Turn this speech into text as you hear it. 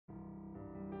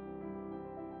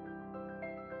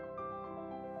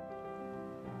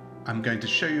I'm going to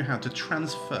show you how to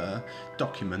transfer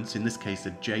documents, in this case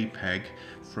a JPEG,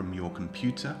 from your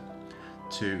computer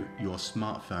to your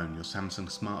smartphone, your Samsung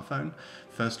smartphone.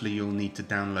 Firstly, you'll need to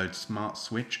download Smart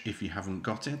Switch if you haven't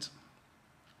got it.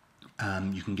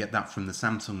 You can get that from the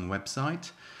Samsung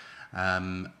website.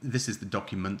 This is the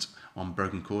document on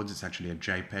broken chords. It's actually a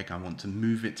JPEG. I want to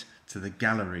move it to the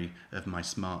gallery of my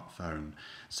smartphone.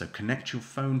 So connect your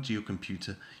phone to your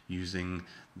computer using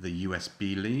the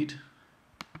USB lead.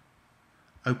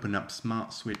 Open up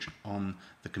Smart Switch on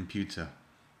the computer.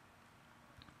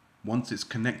 Once it's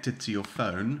connected to your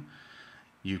phone,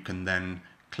 you can then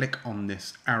click on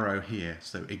this arrow here.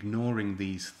 So ignoring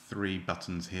these three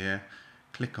buttons here,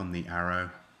 click on the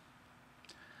arrow.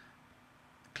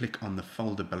 Click on the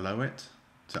folder below it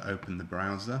to open the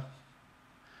browser.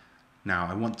 Now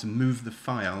I want to move the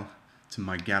file to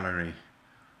my gallery,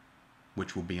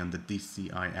 which will be under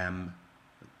DCIM,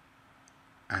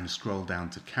 and scroll down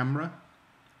to camera.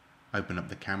 Open up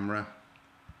the camera,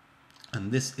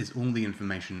 and this is all the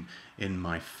information in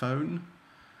my phone.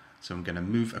 So I'm going to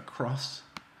move across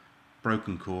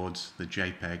broken chords, the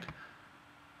JPEG,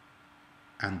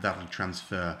 and that'll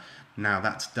transfer. Now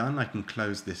that's done, I can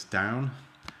close this down.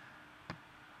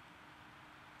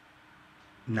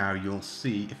 Now you'll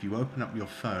see, if you open up your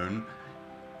phone,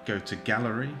 go to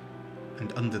Gallery,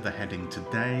 and under the heading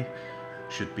Today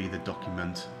should be the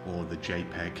document or the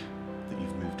JPEG that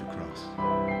you've moved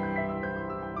across.